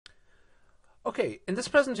Okay, in this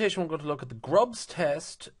presentation we're going to look at the Grubbs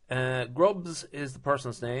test. Grubbs is the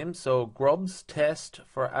person's name, so Grubbs test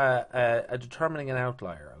for determining an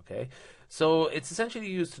outlier, okay? So it's essentially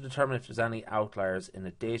used to determine if there's any outliers in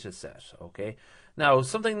a data set, okay? Now,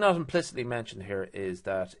 something not implicitly mentioned here is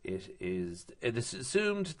that it is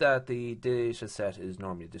assumed that the data set is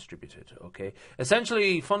normally distributed, okay?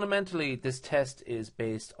 Essentially, fundamentally, this test is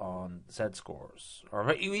based on z-scores.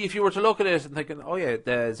 Or if you were to look at it and thinking, oh yeah,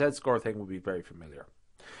 the z-score thing would be very familiar.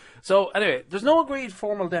 So anyway, there's no agreed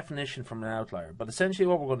formal definition from an outlier, but essentially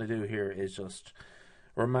what we're going to do here is just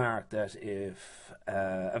remark that if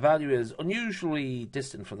a value is unusually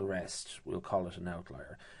distant from the rest, we'll call it an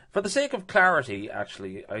outlier. For the sake of clarity,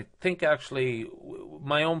 actually, I think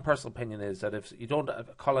my own personal opinion is that if you don't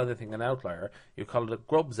call anything an outlier, you call it a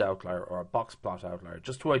Grubbs outlier or a box plot outlier,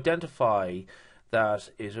 just to identify that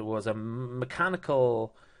it was a mechanism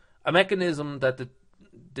that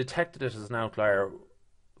detected it as an outlier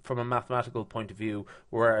from a mathematical point of view,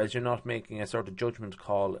 whereas you're not making a sort of judgment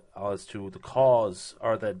call as to the cause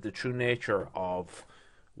or the true nature of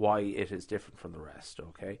why it is different from the rest,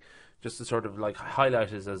 okay? Just to sort of like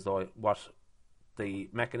highlight it as though what the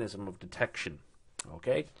mechanism of detection,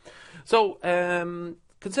 okay? So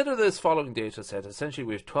consider this following data set. Essentially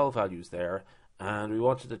we have 12 values there, and we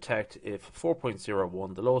want to detect if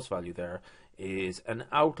 4.01, the lowest value there, is an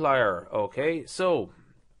outlier, okay? So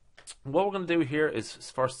what we're going to do here is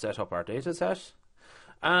first set up our data set,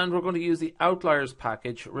 and we're going to use the Outliers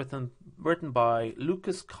package written by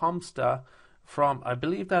Lucas Komsta from, I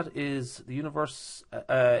believe that is the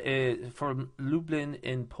from Lublin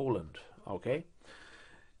in Poland. Okay.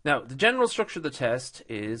 Now the general structure of the test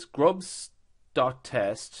is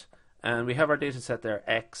Grubbs.test, and we have our data set there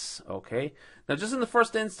X. Okay. Now just in the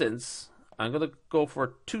first instance, I'm going to go for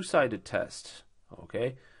a two-sided test.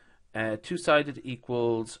 Okay. Two-sided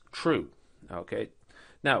equals true. Okay.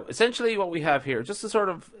 Now, essentially what we have here, just to sort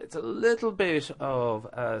of, it's a little bit of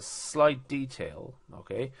a slight detail,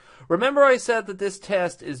 okay? Remember I said that this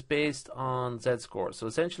test is based on z-scores, so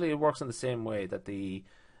essentially it works in the same way that the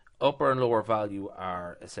upper and lower value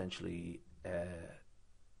are essentially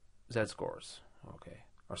z-scores, okay?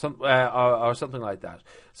 Or something like that.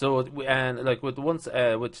 So and like with the ones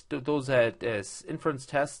with those inference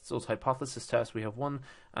tests, those hypothesis tests, we have 1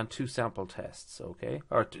 and 2 sample tests, okay,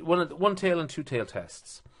 or one tail and 2 tail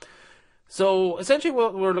tests. So essentially,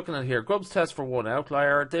 what we're looking at here, Grubbs test for one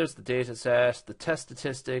outlier. There's the data set, the test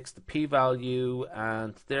statistics, the p-value,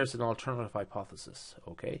 and there's an alternative hypothesis.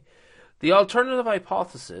 Okay, the alternative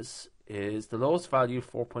hypothesis is the lowest value,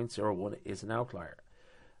 4.01, is an outlier.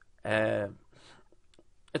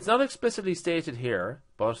 It's not explicitly stated here,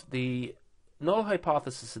 but the null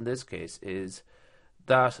hypothesis in this case is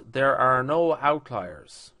that there are no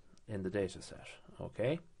outliers in the data set.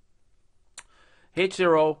 Okay?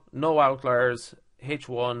 H0, no outliers.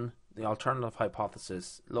 H1, the alternative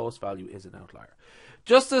hypothesis, lowest value is an outlier.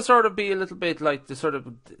 Just to sort of be a little bit like to sort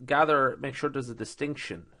of make sure there's a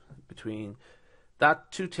distinction between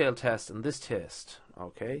that two-tailed test and this test.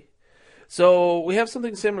 Okay? So we have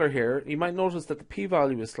something similar here. You might notice that the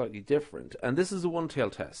p-value is slightly different, and this is a one-tail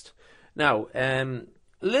test. Now, a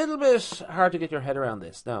little bit hard to get your head around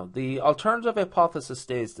this. Now, the alternative hypothesis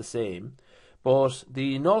stays the same, but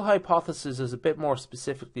the null hypothesis is a bit more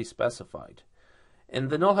specifically specified. In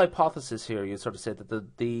the null hypothesis here, you sort of say that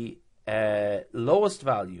the lowest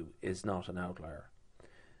value is not an outlier.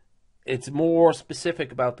 It's more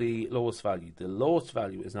specific about the lowest value. The lowest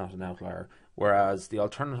value is not an outlier, whereas the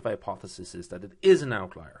alternative hypothesis is that it is an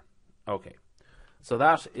outlier. Okay, so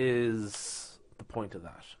that is the point of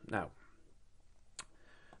that. Now,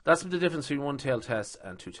 that's the difference between one-tailed tests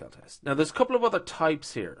and two-tailed tests. Now, there's a couple of other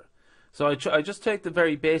types here. So I just take the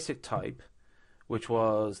very basic type, which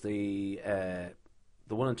was the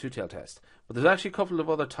 1 and 2-tailed test. But there's actually a couple of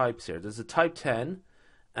other types here. There's a type 10,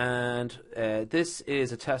 and this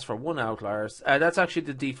is a test for one outlier. That's actually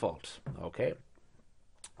the default. Okay.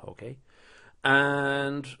 Okay.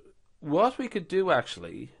 And what we could do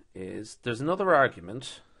actually is there's another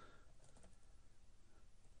argument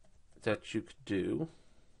that you could do,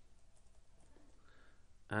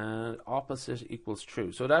 and opposite equals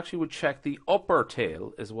true. So it actually would check the upper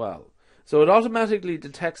tail as well. So it automatically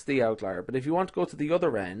detects the outlier, but if you want to go to the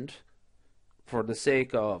other end, for the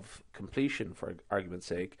sake of completion, for argument's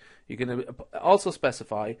sake, you can also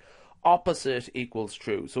specify opposite equals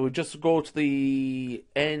true. So we just go to the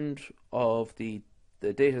end of the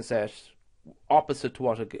data set opposite to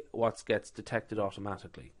what gets detected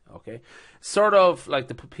automatically. Okay, sort of like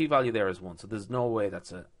the p-value there is 1, so there's no way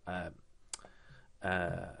that's an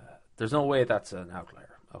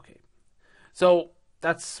outlier. Okay, so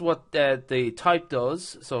that's what the type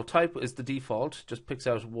does. So type is the default, just picks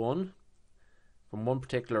out 1 from one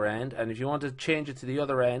particular end, and if you want to change it to the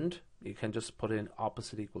other end, you can just put in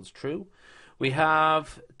opposite equals true. We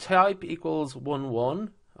have type equals 1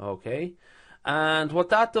 1, okay, and what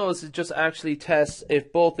that does is just actually tests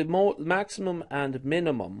if both the maximum and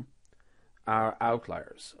minimum are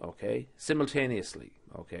outliers, okay, simultaneously,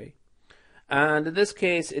 okay. And in this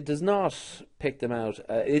case, it does not pick them out.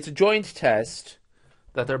 It's a joint test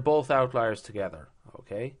that they're both outliers together,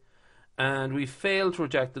 okay? And we fail to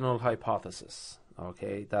reject the null hypothesis,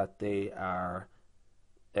 okay, that they are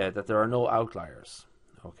that there are no outliers,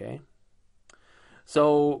 okay?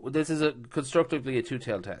 So this is constructively a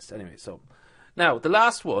two-tailed test. Anyway, so now the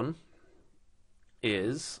last one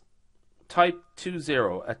is type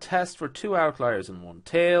 2-0, a test for 2 outliers and 1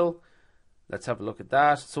 tail. Let's have a look at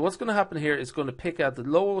that. So what's going to happen here is going to pick out the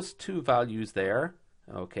lowest 2 values there,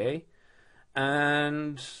 okay,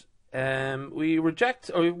 and we reject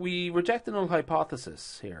the null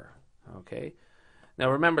hypothesis here, okay. Now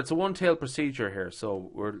remember, it's a one-tailed procedure here,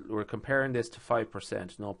 so we're comparing this to 5%,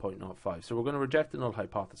 0.05. So we're going to reject the null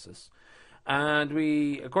hypothesis, and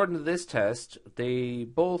according to this test,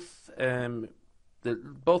 both the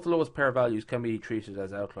lowest pair of values can be treated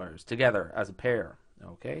as outliers together as a pair,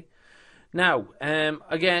 okay. Now,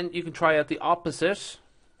 again, you can try out the opposite.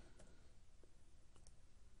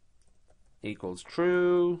 Equals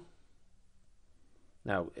true.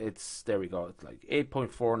 Now, there we go. It's like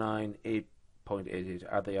 8.49, 8.88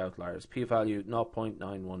 are the outliers. P-value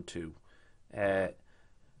 0.912.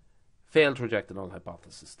 Failed to reject the null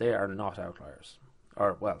hypothesis. They are not outliers.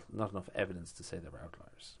 Or, well, not enough evidence to say they were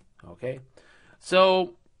outliers. Okay?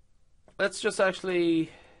 So, let's just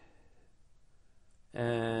actually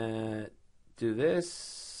do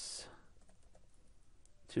this.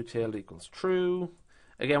 Two-tailed equals true.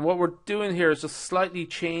 Again, what we're doing here is just slightly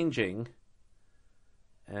changing.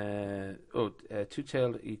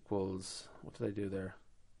 Two-tailed equals, what did I do there?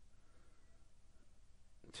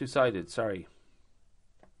 Two-sided, sorry.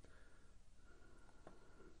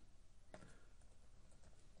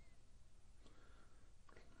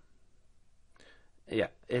 Yeah,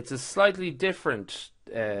 it's a slightly different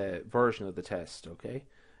version of the test, okay?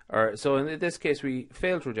 So in this case, we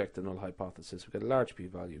fail to reject the null hypothesis. We get a large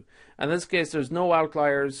p-value. And in this case, there's no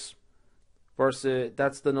outliers versus,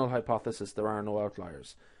 that's the null hypothesis. There are no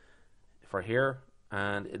outliers for here.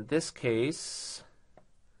 And in this case,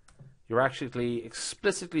 you're actually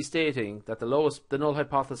explicitly stating that the null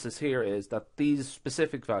hypothesis here is that these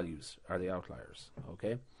specific values are the outliers,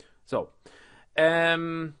 okay? So,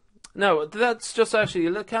 no, that's just actually,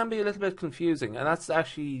 it can be a little bit confusing, and that's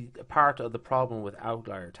actually part of the problem with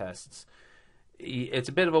outlier tests. It's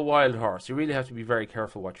a bit of a wild horse. You really have to be very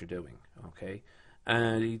careful what you're doing, okay?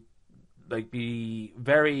 And be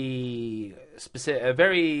very specific,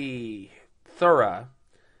 very thorough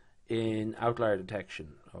in outlier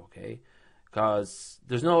detection, okay? Because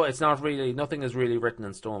nothing is really written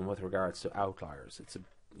in stone with regards to outliers.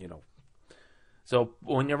 So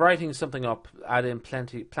when you're writing something up, add in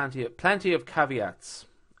plenty of caveats.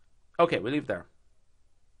 Okay, we'll leave there.